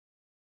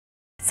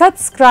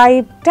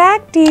Subscribe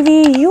Tag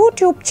TV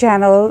YouTube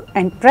channel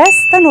and press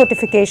the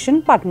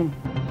notification button.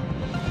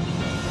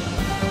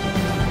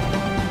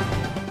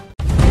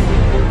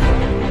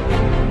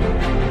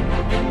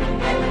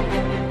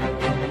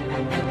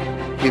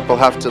 People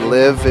have to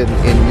live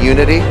in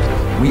unity.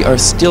 We are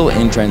still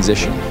in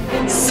transition.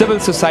 Civil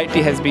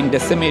society has been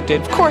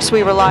decimated. Of course,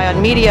 we rely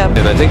on media.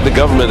 And I think the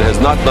government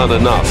has not done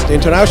enough. The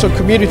international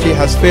community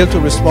has failed to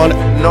respond.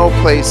 No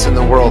place in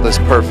the world is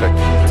perfect.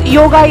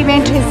 Yoga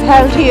event is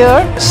held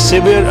here.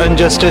 Severe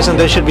injustice and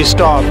they should be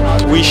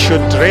stopped. We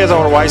should raise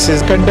our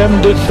voices,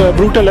 condemn this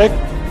brutal act.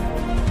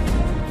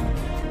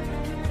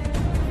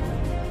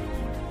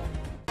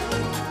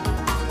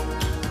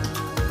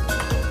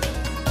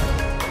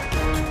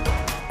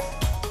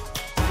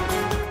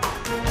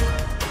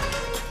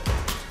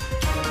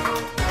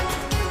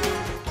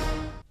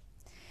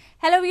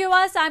 Hello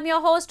viewers, I'm your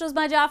host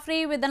Uzma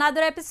Jafri with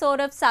another episode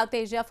of South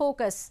Asia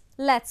Focus.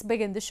 Let's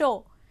begin the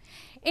show.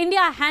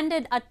 India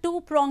handed a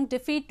two-pronged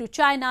defeat to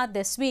China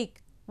this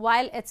week.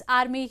 While its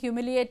army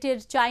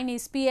humiliated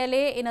Chinese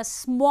PLA in a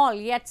small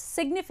yet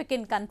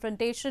significant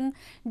confrontation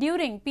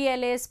during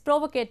PLA's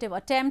provocative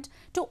attempt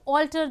to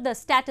alter the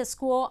status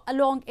quo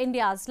along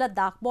India's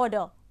Ladakh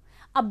border.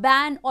 A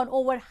ban on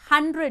over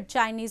 100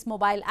 Chinese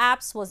mobile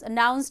apps was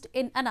announced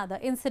in another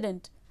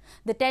incident.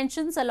 The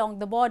tensions along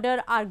the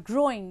border are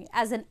growing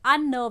as an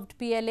unnerved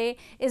PLA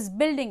is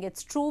building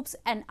its troops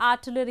and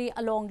artillery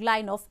along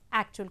line of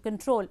actual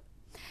control.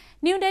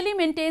 New Delhi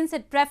maintains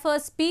it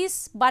prefers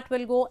peace but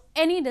will go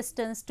any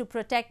distance to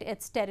protect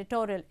its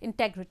territorial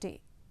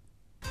integrity.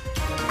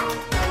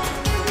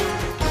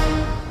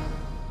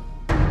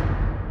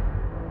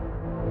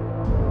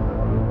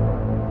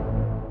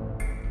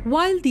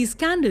 While these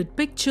candid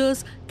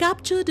pictures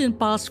captured in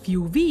past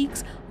few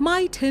weeks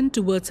might hint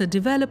towards a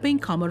developing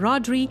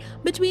camaraderie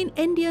between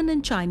Indian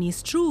and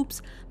Chinese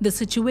troops, the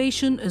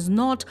situation is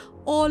not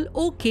all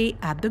okay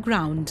at the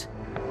ground.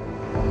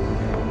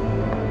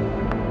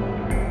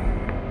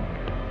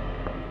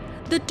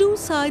 The two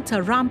sides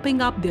are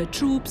ramping up their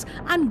troops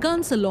and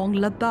guns along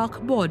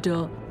Ladakh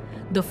border.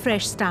 The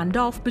fresh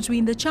standoff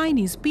between the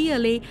Chinese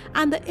PLA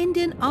and the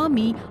Indian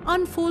Army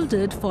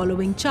unfolded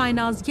following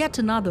China's yet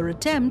another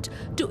attempt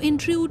to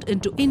intrude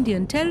into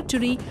Indian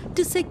territory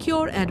to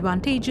secure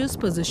advantageous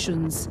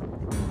positions.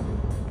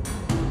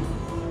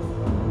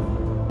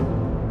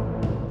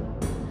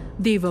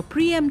 They were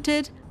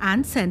preempted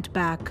and sent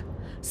back.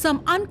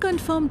 Some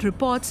unconfirmed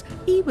reports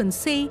even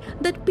say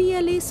that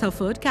PLA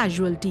suffered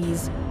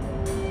casualties.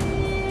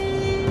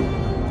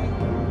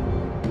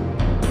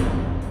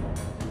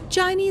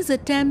 Chinese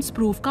attempts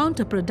prove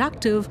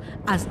counterproductive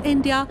as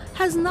India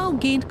has now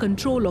gained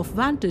control of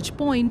vantage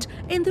point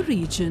in the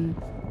region.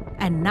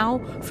 And now,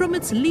 from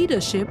its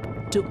leadership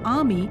to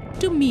army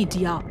to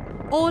media,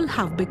 all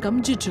have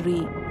become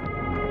jittery.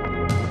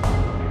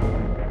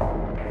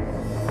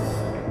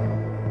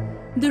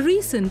 The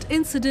recent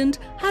incident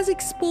has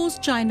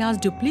exposed China's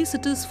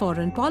duplicitous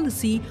foreign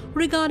policy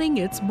regarding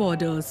its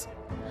borders.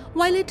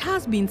 While it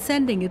has been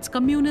sending its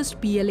communist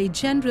PLA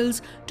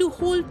generals to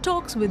hold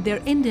talks with their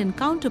Indian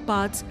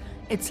counterparts,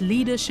 its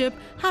leadership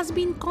has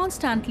been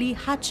constantly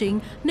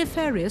hatching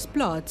nefarious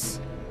plots.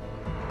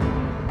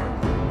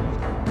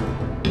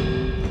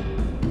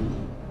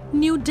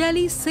 New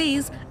Delhi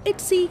says it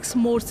seeks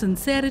more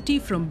sincerity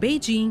from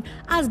Beijing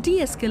as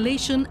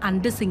de-escalation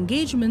and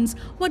disengagements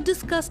were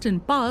discussed in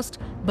past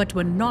but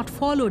were not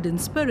followed in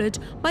spirit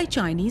by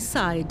Chinese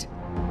side.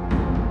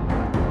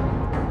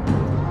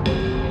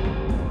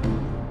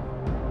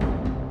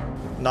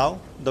 Now,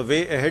 the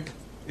way ahead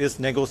is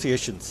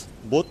negotiations,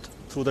 both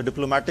through the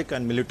diplomatic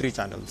and military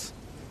channels.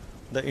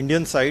 The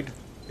Indian side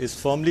is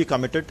firmly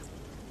committed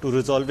to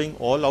resolving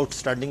all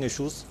outstanding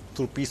issues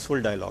through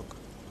peaceful dialogue.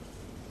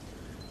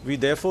 We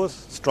therefore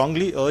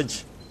strongly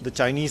urge the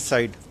Chinese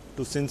side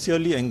to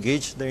sincerely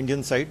engage the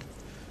Indian side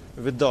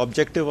with the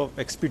objective of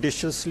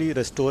expeditiously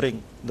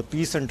restoring the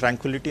peace and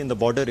tranquility in the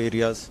border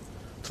areas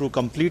through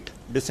complete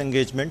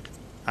disengagement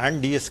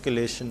and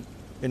de-escalation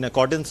in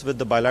accordance with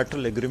the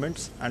bilateral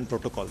agreements and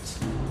protocols.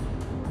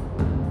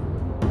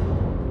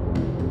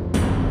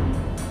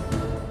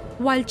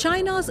 While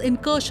China's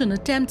incursion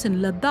attempts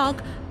in Ladakh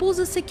pose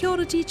a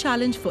security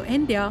challenge for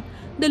India,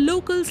 the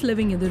locals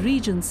living in the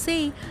region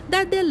say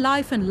that their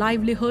life and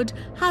livelihood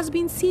has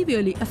been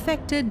severely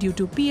affected due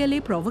to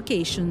PLA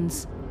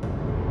provocations.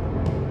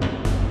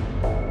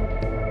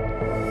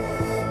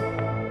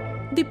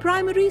 The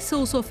primary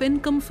source of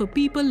income for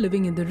people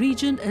living in the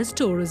region is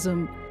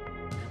tourism.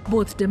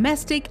 Both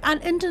domestic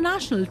and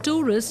international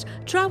tourists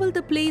travel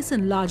the place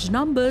in large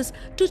numbers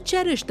to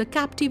cherish the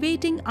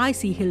captivating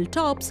icy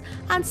hilltops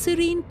and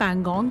serene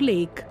Pangong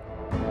Lake.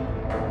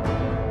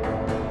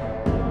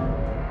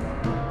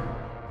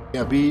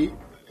 अभी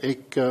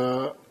एक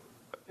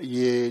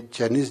ये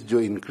Chinese जो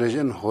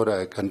इंक्रेजन हो रहा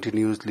है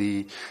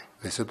continuously,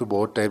 वैसे तो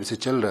बहुत टाइम से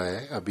चल रहा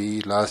है,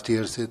 अभी लास्ट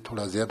ईयर से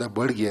थोड़ा ज़्यादा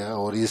बढ़ गया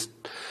और इस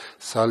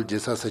साल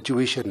जैसा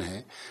सिचुएशन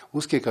है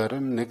उसके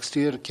कारण नेक्स्ट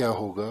ईयर क्या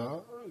होगा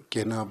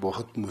कहना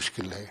बहुत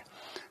मुश्किल है।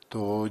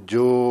 तो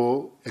जो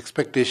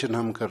एक्सपेक्टेशन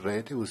हम कर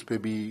रहे थे उस पे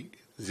भी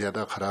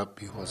ज़्यादा ख़राब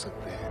भी हो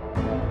सकते हैं।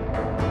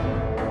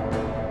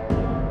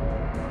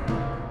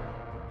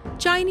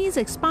 Chinese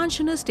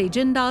expansionist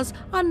agendas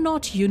are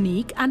not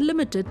unique and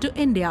limited to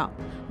India,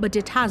 but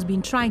it has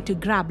been trying to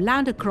grab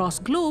land across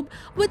globe,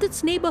 with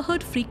its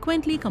neighborhood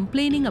frequently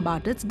complaining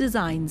about its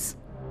designs.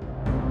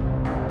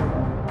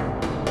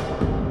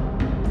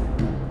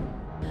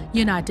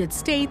 United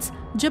States,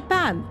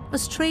 Japan,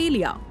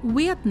 Australia,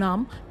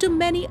 Vietnam, to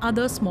many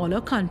other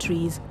smaller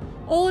countries,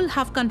 all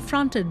have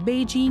confronted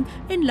Beijing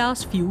in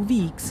last few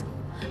weeks.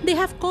 They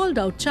have called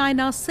out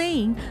China,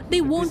 saying they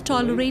won't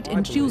tolerate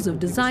intrusive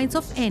designs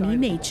of any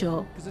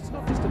nature.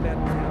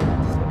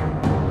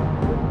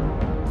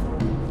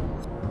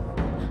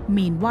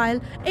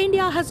 Meanwhile,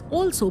 India has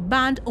also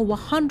banned over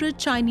 100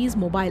 Chinese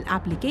mobile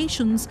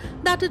applications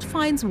that it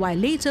finds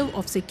violative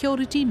of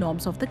security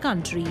norms of the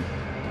country.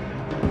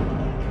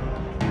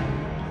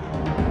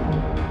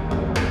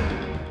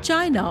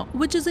 China,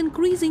 which is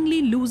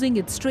increasingly losing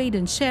its trade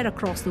and share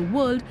across the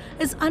world,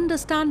 is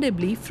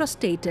understandably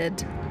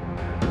frustrated.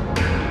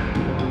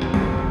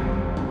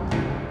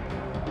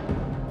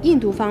 印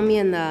度方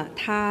面呢，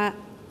它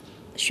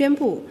宣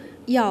布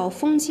要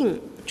封禁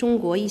中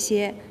国一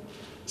些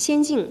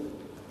先进、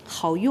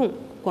好用、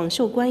广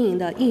受欢迎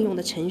的应用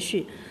的程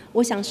序。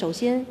我想，首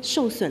先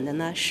受损的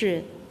呢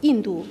是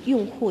印度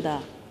用户的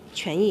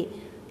权益，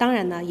当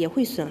然呢也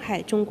会损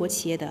害中国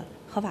企业的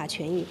合法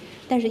权益。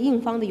但是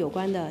印方的有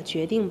关的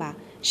决定吧，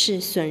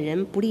是损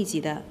人不利己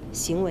的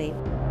行为。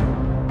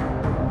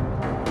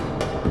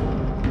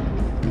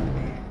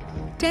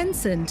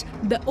 Tencent,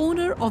 the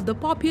owner of the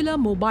popular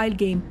mobile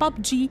game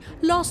PUBG,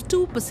 lost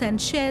 2%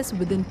 shares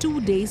within 2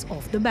 days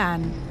of the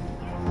ban.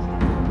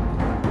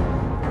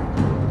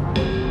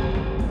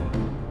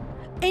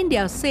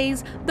 India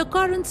says the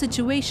current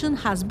situation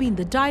has been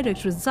the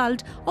direct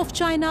result of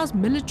China's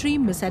military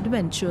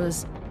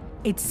misadventures.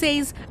 It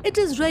says it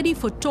is ready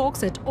for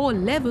talks at all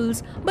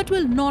levels, but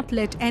will not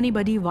let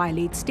anybody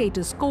violate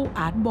status quo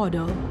at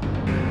border.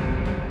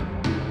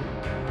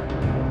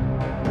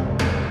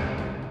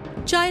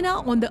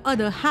 China, on the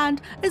other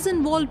hand, is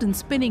involved in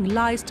spinning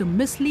lies to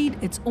mislead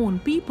its own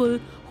people,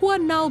 who are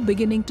now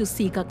beginning to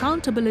seek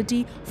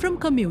accountability from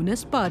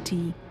Communist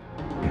Party.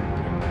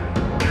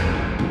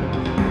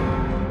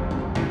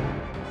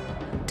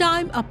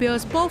 Time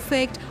appears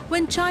perfect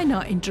when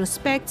China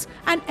introspects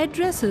and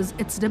addresses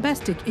its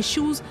domestic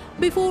issues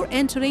before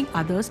entering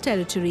others'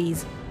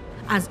 territories,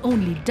 as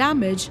only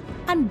damage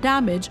and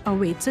damage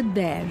awaits it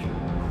there.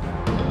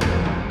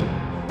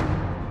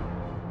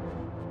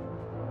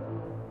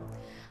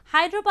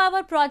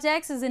 Hydropower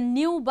projects is a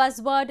new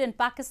buzzword in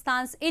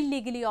Pakistan's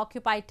illegally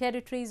occupied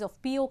territories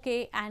of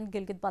POK and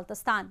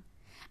Gilgit-Baltistan.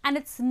 And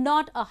it's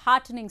not a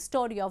heartening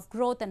story of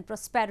growth and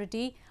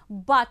prosperity,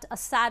 but a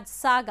sad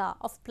saga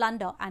of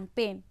plunder and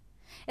pain.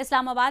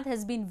 Islamabad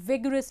has been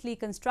vigorously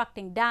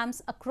constructing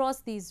dams across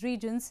these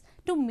regions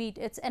to meet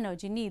its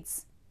energy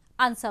needs.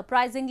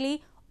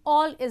 Unsurprisingly,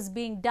 all is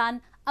being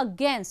done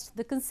against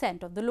the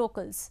consent of the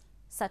locals.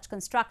 Such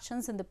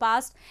constructions in the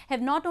past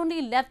have not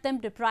only left them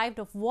deprived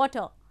of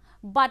water,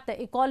 but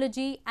the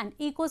ecology and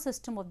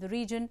ecosystem of the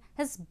region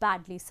has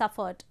badly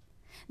suffered.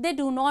 They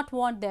do not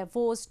want their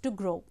woes to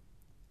grow.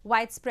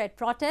 Widespread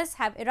protests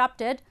have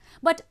erupted,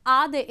 but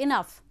are they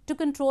enough to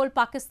control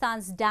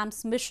Pakistan's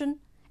dams mission,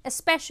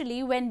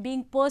 especially when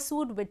being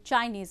pursued with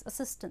Chinese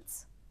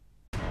assistance?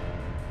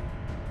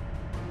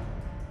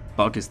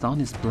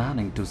 Pakistan is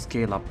planning to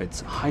scale up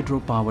its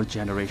hydropower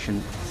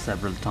generation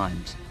several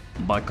times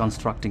by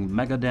constructing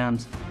mega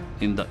dams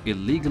in the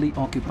illegally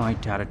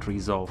occupied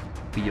territories of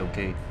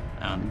POK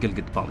and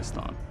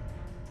Gilgit-Baltistan.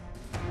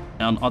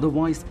 An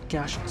otherwise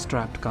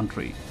cash-strapped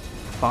country,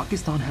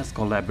 Pakistan has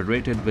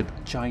collaborated with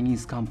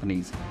Chinese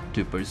companies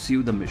to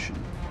pursue the mission.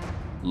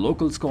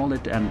 Locals call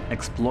it an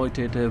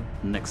exploitative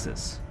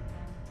nexus.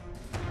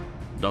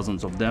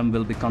 Dozens of them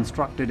will be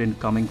constructed in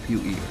coming few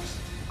years.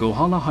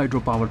 Kohala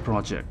Hydropower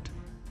Project,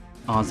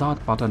 Azad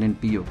Patan in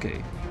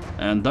POK,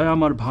 and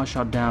Dayamar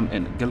Bhasha Dam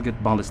in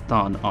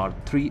Gilgit-Baltistan are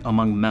three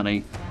among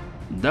many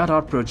that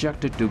are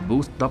projected to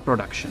boost the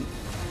production.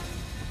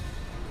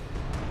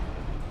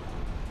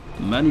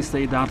 Many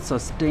say that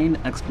sustained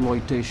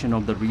exploitation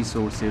of the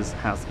resources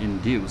has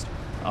induced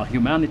a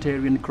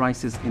humanitarian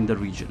crisis in the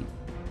region.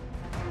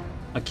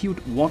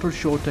 Acute water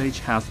shortage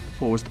has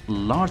forced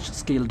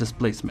large-scale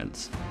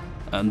displacements,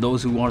 and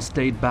those who are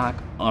stayed back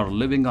are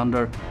living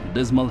under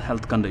dismal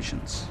health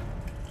conditions.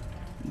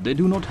 They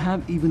do not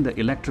have even the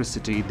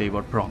electricity they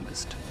were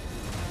promised.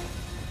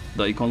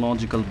 The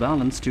ecological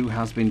balance too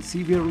has been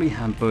severely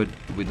hampered,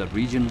 with the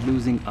region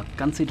losing a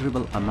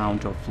considerable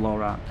amount of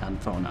flora and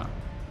fauna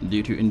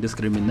due to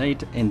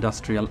indiscriminate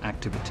industrial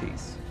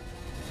activities.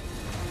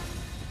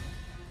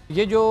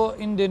 ये जो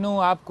इन दिनों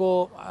आपको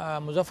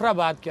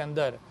मुज़फ़्फ़राबाद के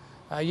अंदर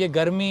ये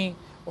गर्मी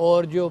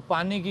और जो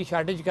पानी की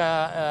शॉर्टेज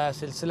का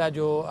सिलसिला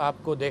जो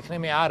आपको देखने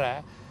में आ रहा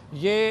है,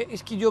 ये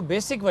इसकी जो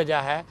बेसिक वजह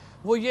है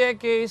वो ये है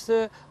कि इस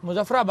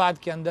मुजफ्फराबाद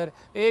के अंदर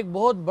एक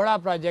बहुत बड़ा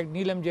प्रोजेक्ट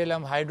नीलम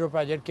झेलम हाइड्रो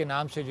प्रोजेक्ट के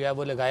नाम से जो है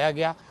वो लगाया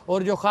गया।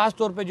 और जो ख़ास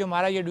तौर पे जो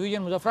हमारा ये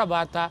डिवीज़न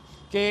मुजफ्फराबाद था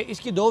कि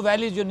इसकी दो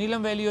वैलीज़ जो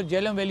नीलम वैली और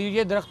झेलम वैली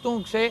ये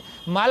दरख्तों से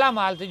माला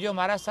माल थी। जो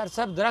हमारा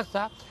सरसब्ज़ दरख्त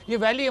था ये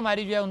वैली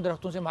हमारी जो है उन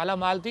दरख्तों से माला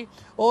माल थी।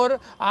 और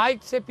आज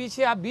से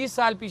पीछे आप 20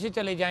 साल पीछे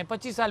चले जाएँ,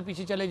 25 साल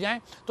पीछे चले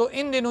जाएँ तो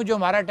इन दिनों जो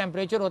हमारा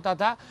टेम्परेचर होता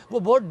था वो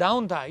बहुत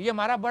डाउन था। ये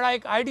हमारा बड़ा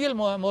एक आइडियल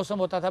मौसम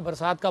होता था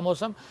बरसात का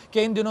मौसम,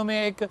 कि इन दिनों में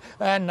एक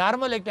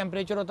नॉर्मल एक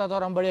टेम्परेचर होता था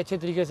और हम बड़े अच्छे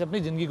तरीके से अपनी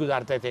ज़िंदगी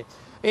गुजारते थे।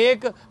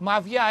 एक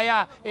माफिया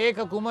आया, एक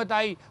हुकूमत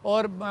आई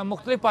और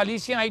मुख्तलिफ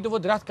पॉलिसियाँ आई तो वो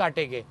दरख्त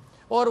काटे गए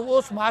और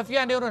उस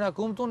माफिया ने और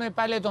हुकूमतों ने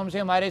पहले तो हमसे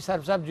हमारे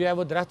सरसब्ज़ जो है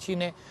वो दरख्त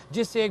छीने,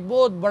 जिससे एक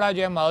बहुत बड़ा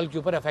जो है माहौल के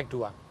ऊपर इफेक्ट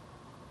हुआ।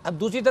 अब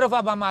दूसरी तरफ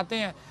अब हम आते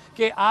हैं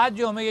कि आज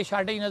जो हमें ये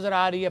शॉर्टेज नज़र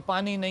आ रही है,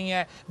 पानी नहीं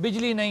है,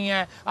 बिजली नहीं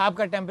है,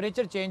 आपका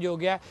टेम्परेचर चेंज हो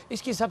गया,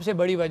 इसकी सबसे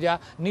बड़ी वजह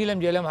नीलम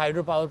झेलम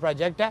हाइड्रो पावर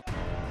प्रोजेक्ट है।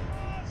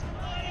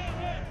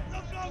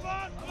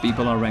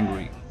 People are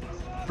angry.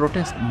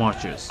 Protest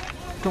marches,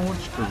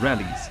 torch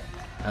rallies,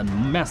 and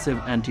massive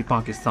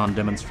anti-Pakistan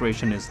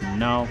demonstration is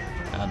now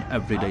an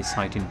everyday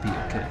sight in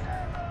POK.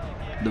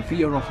 The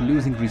fear of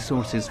losing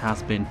resources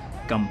has been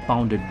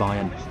compounded by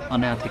an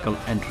unethical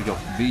entry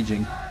of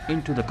Beijing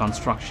into the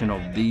construction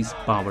of these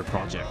power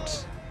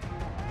projects.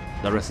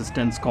 The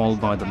resistance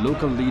called by the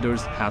local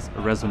leaders has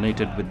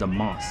resonated with the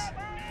mass,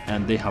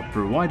 and they have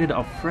provided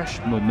a fresh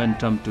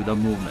momentum to the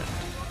movement.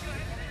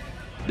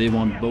 They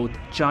want both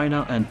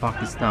China and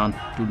Pakistan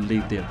to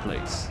leave their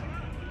place.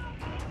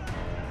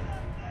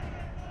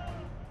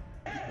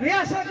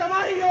 रियासत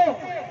हमारी हो,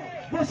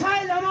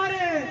 वसाइल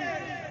हमारे,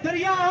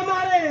 दरिया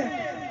हमारे,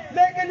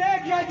 लेकिन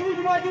एक याजूज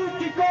माजूज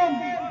की कौम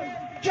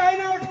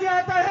चाइना उठ के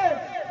आता है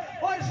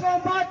और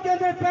इस्लामाबाद के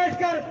अंदर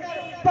बैठकर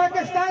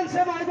पाकिस्तान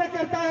से वायदे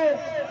करता है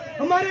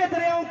हमारे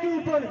दरियाओं के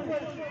ऊपर।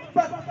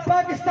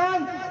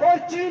 पाकिस्तान और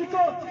चीन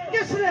को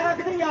किसने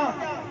हक दिया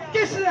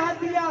कि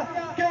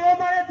वो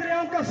हमारे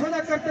दरियाओं का सौदा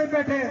करते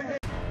बैठे।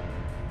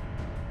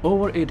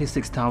 Over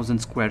 86,000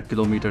 square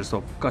kilometers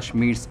of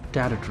Kashmir's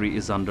territory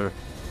is under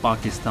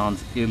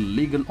Pakistan's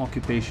illegal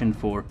occupation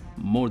for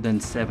more than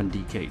 7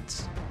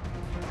 decades.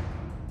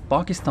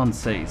 Pakistan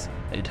says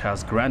it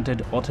has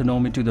granted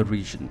autonomy to the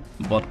region,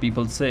 but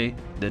people say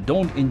they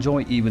don't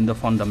enjoy even the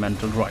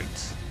fundamental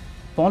rights.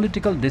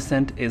 Political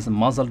dissent is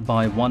muzzled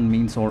by one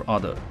means or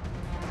other,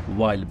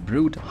 while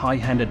brute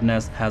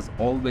high-handedness has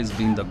always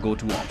been the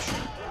go-to option.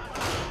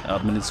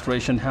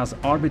 Administration has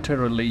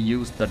arbitrarily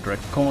used the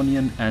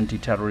Draconian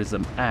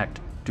Anti-Terrorism Act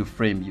to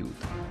frame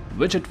youth,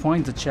 which it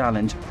finds a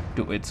challenge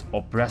to its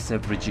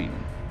oppressive regime.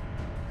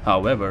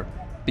 However,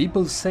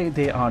 people say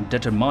they are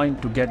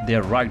determined to get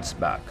their rights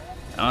back,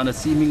 and a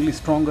seemingly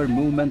stronger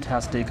movement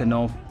has taken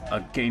off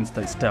against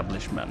the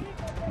establishment,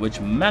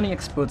 which many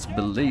experts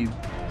believe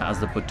has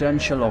the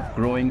potential of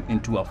growing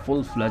into a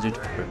full-fledged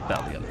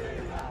rebellion.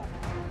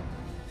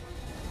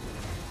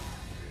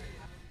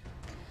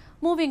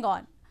 Moving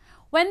on.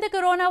 When the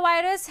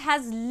coronavirus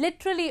has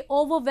literally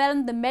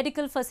overwhelmed the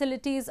medical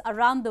facilities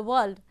around the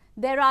world,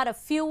 there are a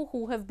few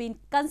who have been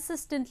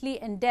consistently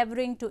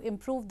endeavoring to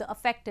improve the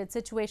affected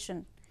situation.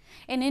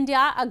 In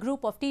India, a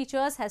group of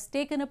teachers has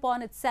taken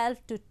upon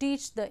itself to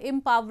teach the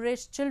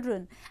impoverished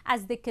children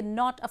as they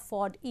cannot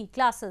afford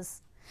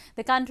e-classes.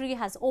 The country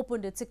has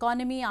opened its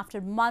economy after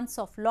months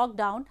of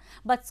lockdown,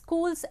 but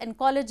schools and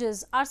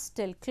colleges are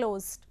still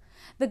closed.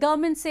 The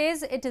government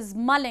says it is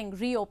mulling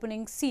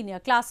reopening senior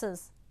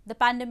classes. The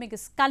pandemic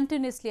is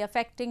continuously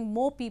affecting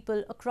more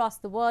people across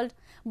the world,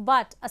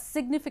 but a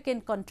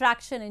significant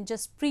contraction in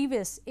just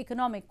previous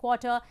economic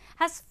quarter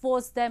has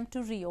forced them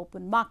to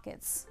reopen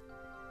markets.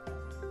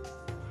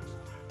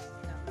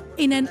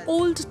 In an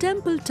old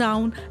temple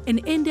town in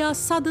India's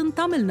southern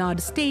Tamil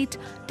Nadu state,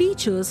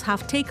 teachers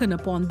have taken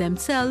upon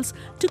themselves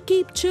to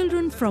keep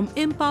children from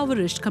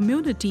impoverished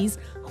communities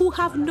who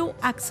have no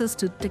access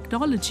to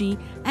technology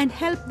and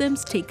help them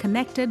stay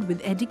connected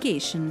with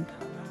education.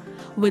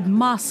 With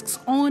masks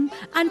on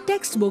and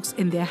textbooks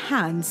in their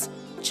hands,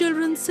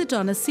 children sit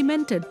on a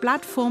cemented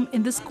platform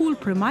in the school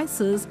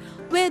premises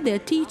where their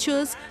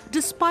teachers,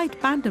 despite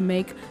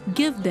pandemic,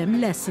 give them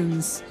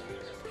lessons.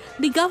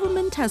 The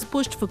government has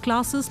pushed for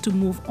classes to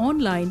move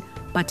online,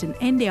 but in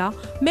India,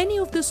 many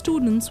of the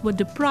students were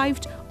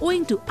deprived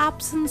owing to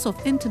absence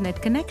of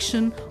internet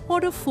connection or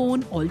a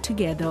phone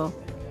altogether.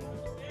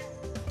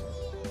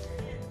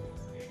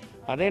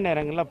 அதே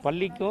நேரங்களில்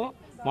பள்ளிக்கும்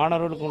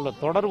மாணவர்களுக்கும் உள்ள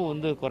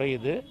தொடர்பு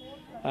குறையுது.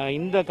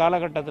 இந்த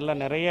காலகட்டத்தில்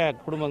நிறைய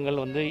குடும்பங்கள்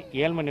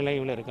ஏழ்மை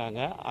நிலையில் இருக்காங்க.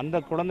 அந்த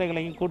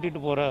குழந்தைகளையும்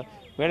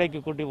வேலைக்கு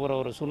கூட்டி போகிற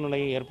ஒரு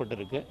சூழ்நிலையும்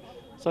ஏற்பட்டிருக்கு.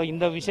 ஸோ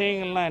இந்த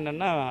விஷயங்கள்லாம்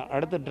என்னென்னா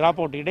அடுத்து ட்ராப்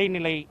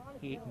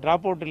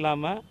அவுட்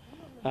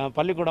இல்லாமல்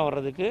பள்ளிக்கூடம்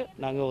வர்றதுக்கு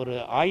நாங்கள் ஒரு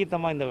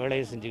ஆயத்தமாக இந்த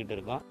வேலையை செஞ்சுக்கிட்டு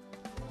இருக்கோம்.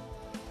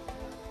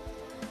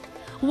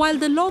 While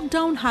the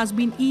lockdown has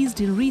been eased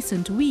in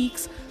recent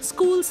weeks,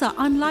 schools are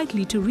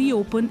unlikely to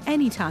reopen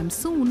anytime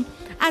soon,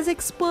 as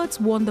experts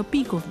warn the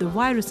peak of the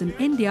virus in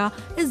India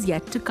is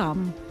yet to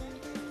come.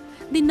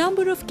 the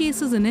number of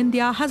cases in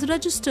India has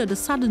registered a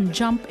sudden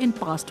jump in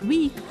past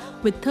week,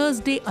 with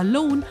Thursday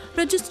alone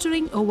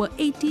registering over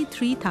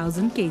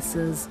 83,000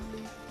 cases.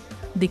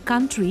 The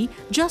country,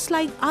 just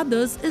like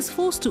others, is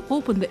forced to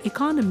open the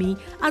economy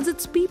as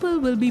its people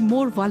will be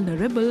more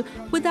vulnerable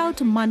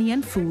without money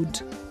and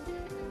food.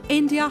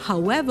 India,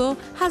 however,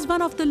 has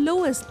one of the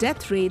lowest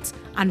death rates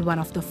and one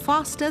of the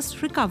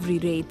fastest recovery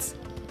rates.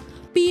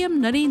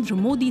 PM Narendra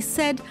Modi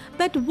said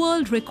that the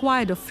world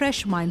required a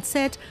fresh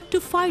mindset to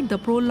fight the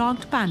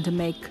prolonged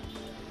pandemic.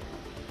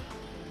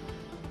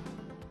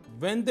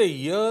 When the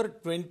year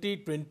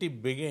 2020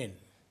 began,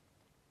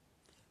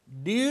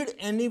 did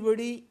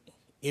anybody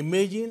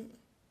imagine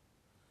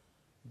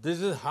this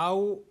is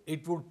how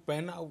it would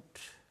pan out?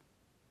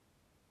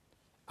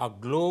 A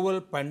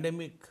global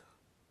pandemic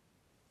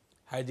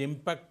has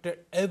impacted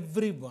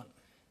everyone.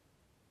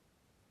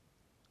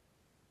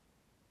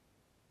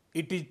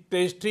 It is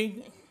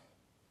testing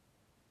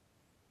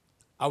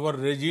our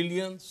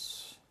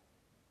resilience,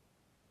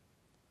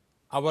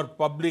 our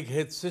public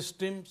health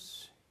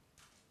systems,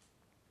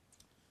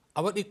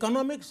 our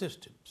economic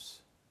systems.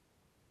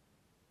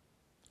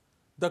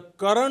 The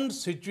current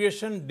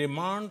situation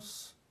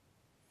demands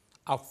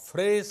a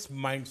fresh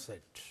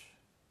mindset,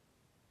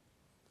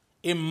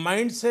 a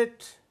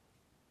mindset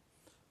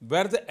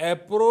where the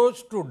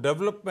approach to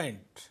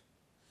development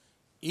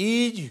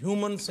is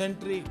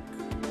human-centric.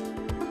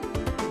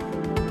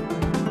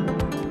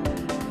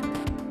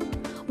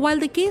 While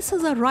the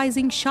cases are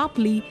rising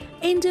sharply,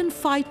 Indian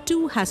fight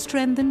too has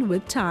strengthened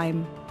with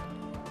time.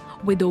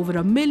 With over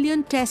 1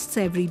 million tests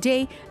every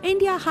day,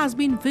 India has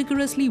been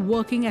vigorously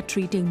working at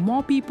treating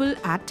more people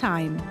at a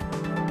time.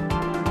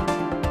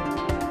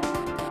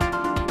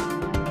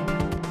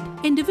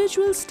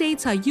 Individual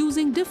states are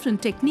using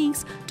different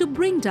techniques to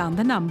bring down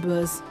the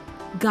numbers.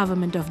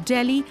 Government of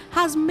Delhi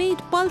has made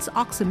pulse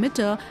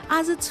oximeter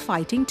as its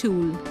fighting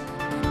tool.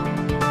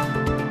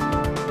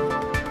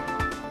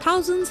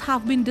 Thousands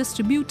have been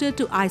distributed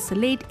to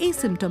isolate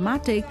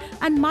asymptomatic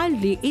and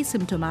mildly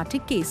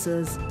asymptomatic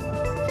cases.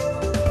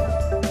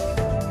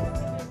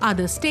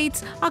 Other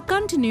states are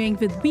continuing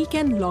with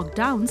weekend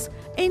lockdowns.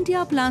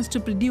 India plans to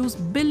produce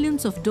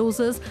billions of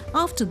doses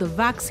after the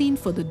vaccine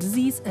for the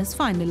disease is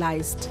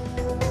finalized.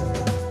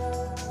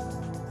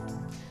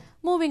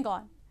 Moving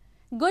on.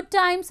 Good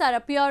times are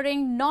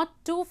appearing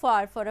not too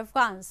far for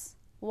Afghans.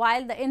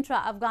 While the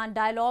intra-Afghan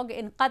dialogue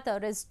in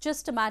Qatar is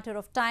just a matter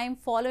of time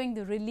following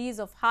the release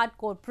of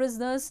hardcore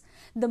prisoners,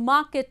 the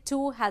market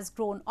too has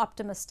grown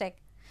optimistic.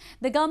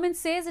 The government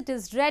says it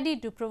is ready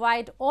to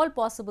provide all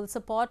possible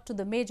support to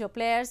the major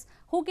players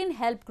who can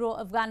help grow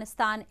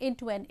Afghanistan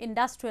into an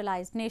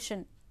industrialized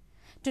nation.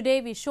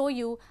 Today we show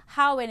you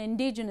how an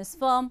indigenous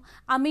firm,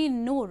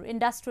 Amin Noor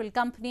Industrial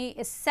Company,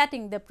 is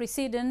setting the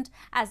precedent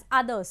as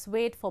others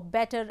wait for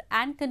better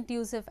and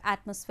conducive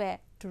atmosphere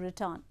to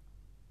return.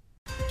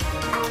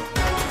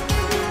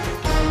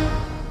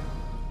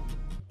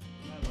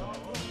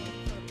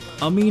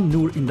 Amin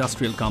Noor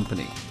Industrial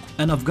Company,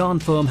 an Afghan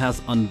firm,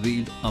 has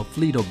unveiled a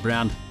fleet of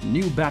brand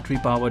new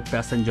battery-powered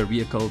passenger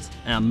vehicles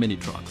and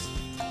mini-trucks.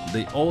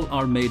 They all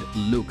are made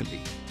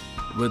locally,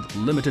 with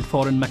limited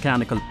foreign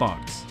mechanical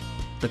parts.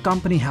 The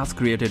company has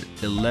created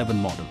 11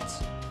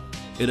 models.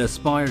 It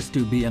aspires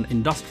to be an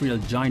industrial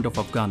giant of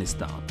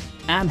Afghanistan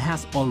and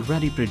has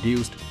already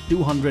produced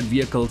 200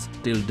 vehicles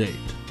till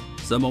date.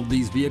 Some of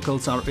these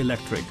vehicles are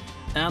electric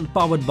and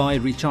powered by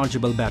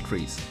rechargeable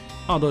batteries,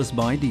 others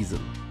by diesel.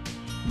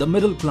 The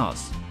middle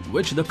class,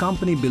 which the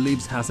company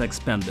believes has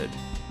expanded,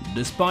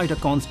 despite a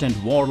constant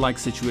war-like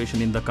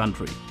situation in the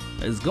country,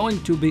 is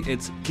going to be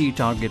its key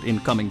target in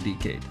coming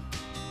decade.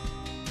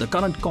 The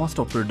current cost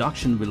of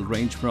production will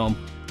range from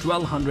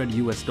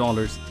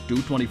 $1,200 to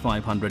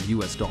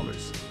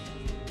 $2,500.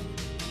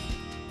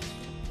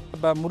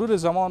 به مرور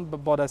زمان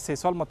بعد از 3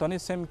 سال ما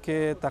تونستیم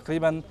که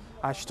تقریبا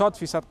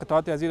 80%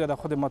 قطعات از این را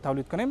خود ما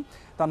تولید کنیم.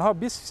 تنها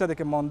 20%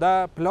 که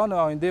مانده پلان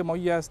آینده ما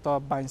است تا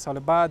 5 سال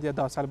بعد یا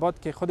 10 سال بعد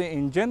که خود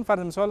انجن، فرض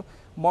مثال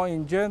ما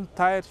انجن،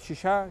 تایر،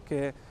 شیشه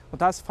که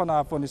متاسفانه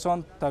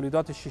افغانستان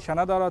تولیدات شیشه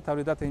نداره،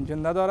 تولیدات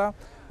انجن نداره،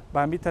 به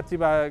همین ترتیب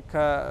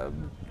که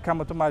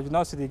کم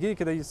اجناس دیگه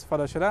که در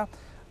استفاده شده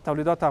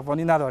تولیدات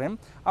افغانی نداریم.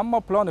 اما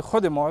پلان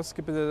خود ماست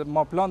که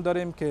ما پلان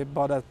داریم که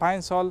بعد از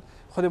 5 سال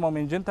خود ما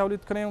انجن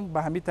تولید کنیم،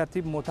 به همین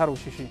ترتیب موتور و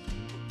شیشه.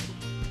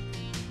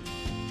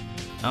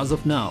 As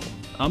of now,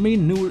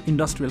 Amin Noor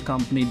Industrial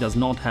Company does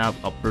not have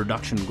a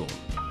production goal,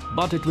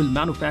 but it will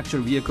manufacture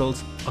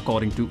vehicles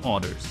according to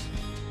orders.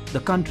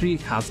 The country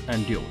has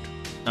endured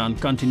and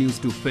continues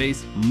to face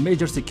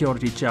major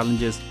security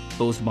challenges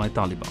posed by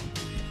Taliban.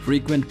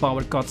 Frequent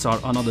power cuts are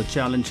another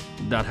challenge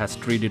that has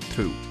treated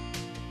through.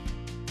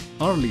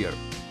 Earlier,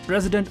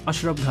 President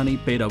Ashraf Ghani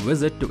paid a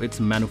visit to its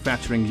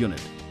manufacturing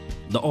unit.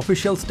 The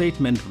official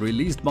statement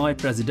released by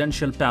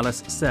Presidential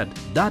Palace said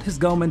that his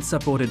government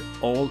supported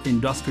all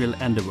industrial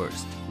endeavors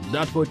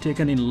that were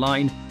taken in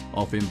line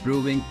of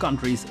improving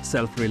country's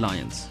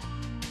self-reliance.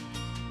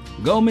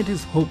 Government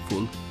is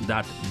hopeful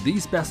that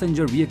these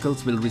passenger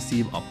vehicles will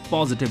receive a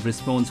positive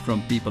response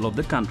from people of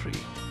the country.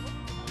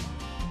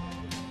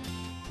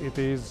 it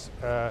is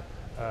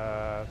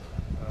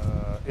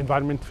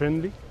environment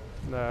friendly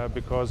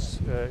because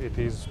it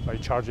is by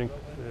charging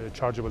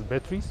chargeable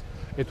batteries.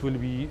 It will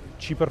be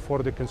cheaper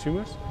for the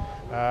consumers,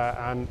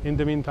 and in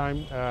the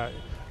meantime,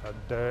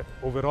 the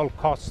overall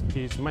cost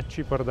is much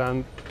cheaper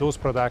than those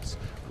products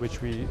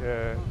which we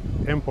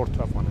import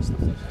to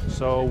Afghanistan.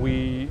 So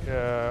we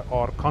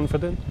are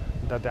confident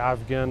that the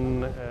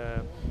Afghan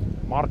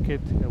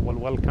market will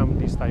welcome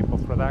these type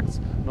of products,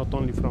 not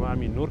only from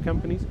Amin Noor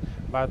companies,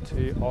 but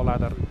all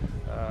other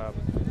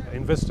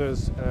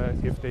investors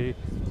if they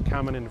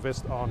come and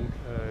invest on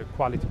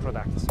quality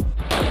products.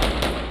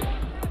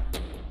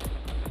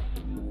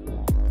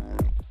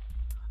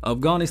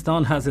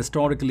 Afghanistan has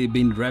historically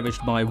been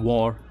ravaged by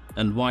war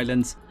and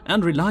violence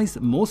and relies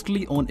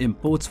mostly on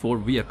imports for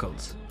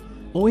vehicles,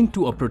 owing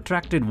to a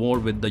protracted war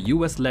with the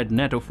US-led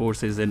NATO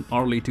forces in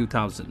early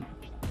 2000.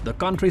 The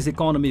country's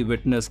economy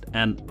witnessed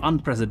an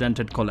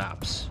unprecedented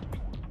collapse.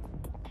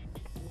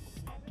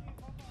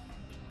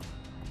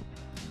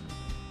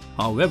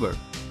 However,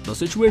 the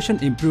situation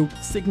improved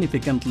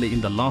significantly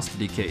in the last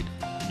decade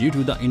due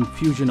to the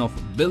infusion of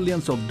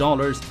billions of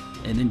dollars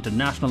in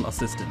international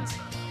assistance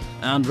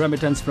and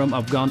remittance from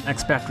Afghan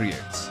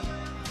expatriates.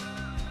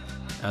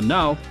 And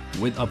now,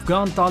 with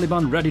Afghan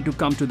Taliban ready to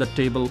come to the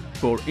table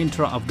for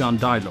intra-Afghan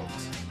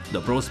dialogues,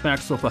 the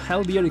prospects of a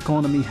healthier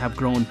economy have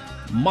grown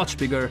much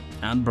bigger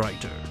and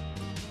brighter.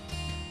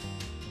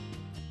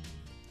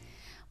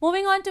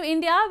 Moving on to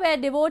India, where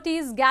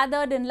devotees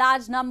gathered in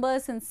large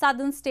numbers in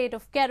southern state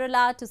of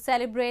Kerala to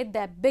celebrate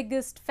their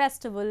biggest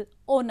festival,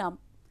 Onam.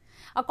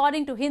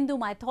 According to Hindu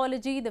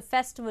mythology, the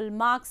festival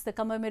marks the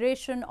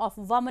commemoration of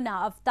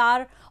Vamana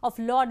avatar of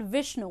Lord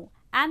Vishnu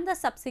and the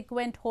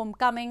subsequent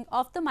homecoming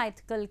of the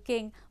mythical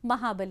king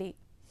Mahabali.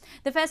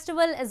 The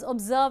festival is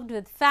observed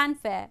with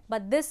fanfare,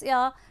 but this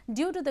year,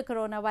 due to the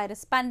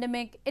coronavirus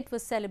pandemic, it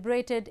was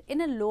celebrated in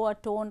a lower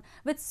tone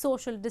with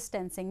social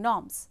distancing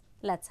norms.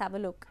 Let's have a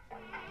look.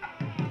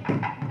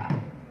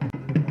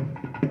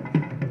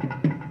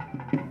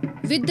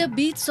 With the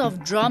beats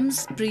of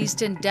drums,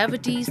 priests and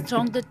devotees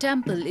thronged the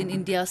temple in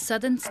India's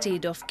southern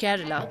state of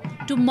Kerala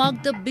to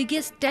mark the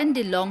biggest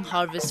 10-day-long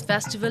harvest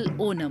festival,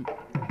 Onam.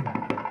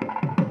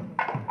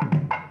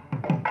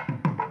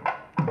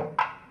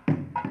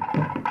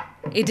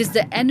 It is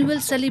the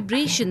annual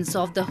celebrations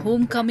of the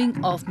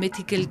homecoming of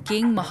mythical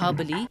King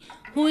Mahabali,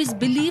 who is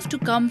believed to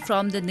come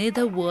from the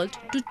netherworld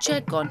to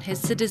check on his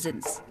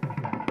citizens.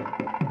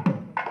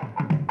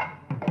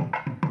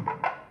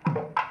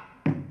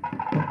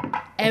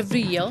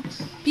 Every year,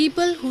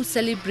 people who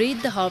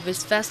celebrate the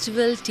harvest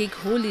festival take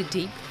holy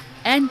dip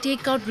and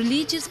take out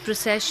religious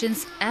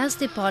processions as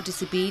they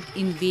participate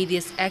in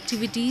various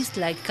activities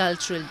like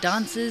cultural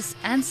dances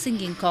and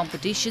singing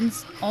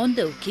competitions on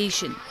the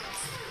occasion.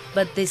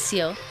 But this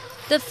year,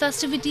 the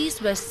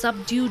festivities were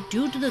subdued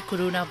due to the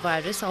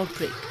coronavirus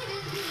outbreak.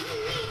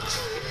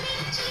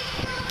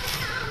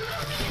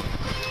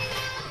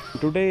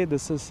 Today,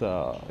 this is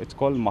it's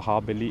called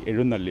Mahabali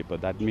Erunallipa.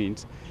 That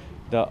means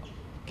the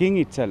king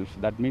itself.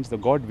 That means the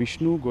god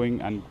Vishnu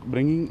going and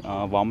bringing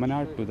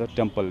Vamana to the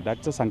temple.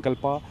 That's a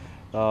sankalpa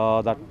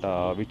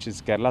which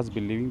is Kerala's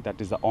believing that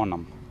is the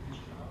Onam.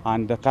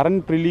 And the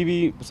current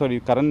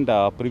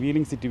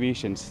prevailing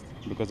situations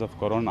because of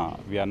Corona,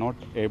 we are not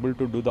able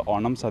to do the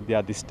Onam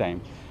Sadhya this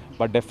time.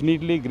 But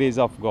definitely grace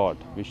of God,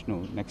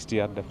 Vishnu, next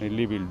year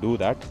definitely we'll do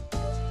that.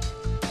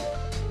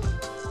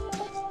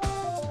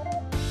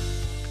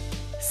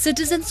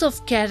 Citizens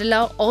of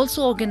Kerala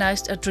also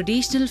organized a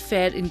traditional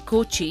fair in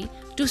Kochi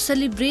to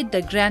celebrate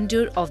the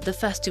grandeur of the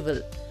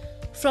festival.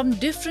 From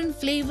different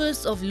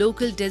flavors of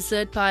local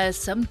dessert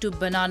payasam to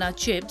banana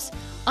chips,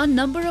 a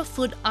number of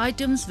food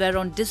items were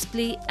on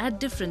display at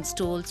different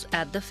stalls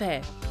at the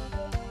fair.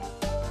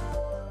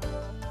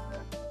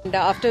 And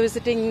after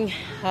visiting,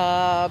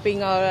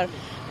 paying our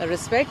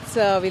respects,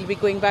 we'll be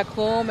going back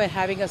home and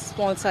having a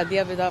small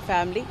sadhya with our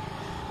family.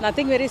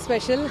 Nothing very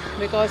special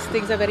because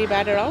things are very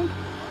bad around,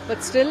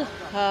 but still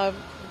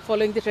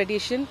following the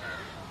tradition,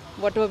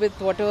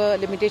 whatever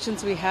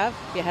limitations we have,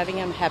 we're having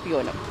a happy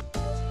Onam.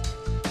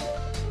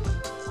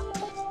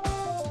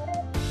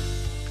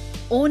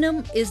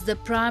 Onam is the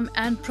prime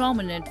and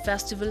prominent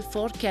festival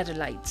for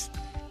Keralites,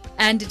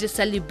 and it is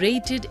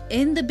celebrated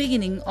in the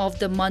beginning of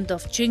the month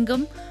of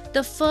Chingam,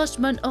 the first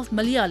month of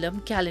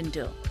Malayalam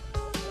calendar.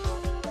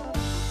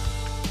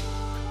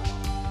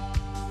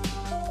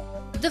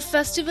 The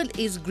festival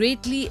is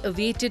greatly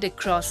awaited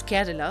across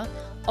Kerala,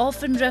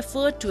 often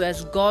referred to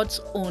as God's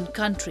own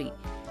country,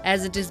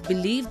 as it is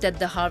believed that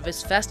the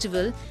harvest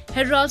festival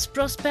heralds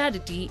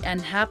prosperity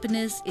and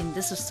happiness in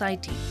the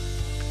society.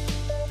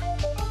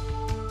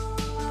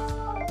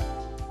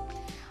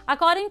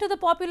 According to the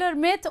popular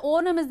myth,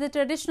 Onam is the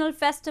traditional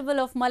festival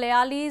of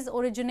Malayalis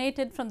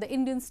originated from the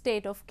Indian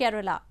state of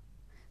Kerala.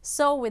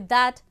 So with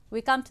that,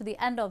 we come to the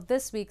end of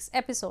this week's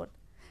episode.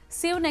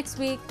 See you next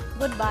week.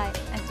 Goodbye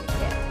and take care.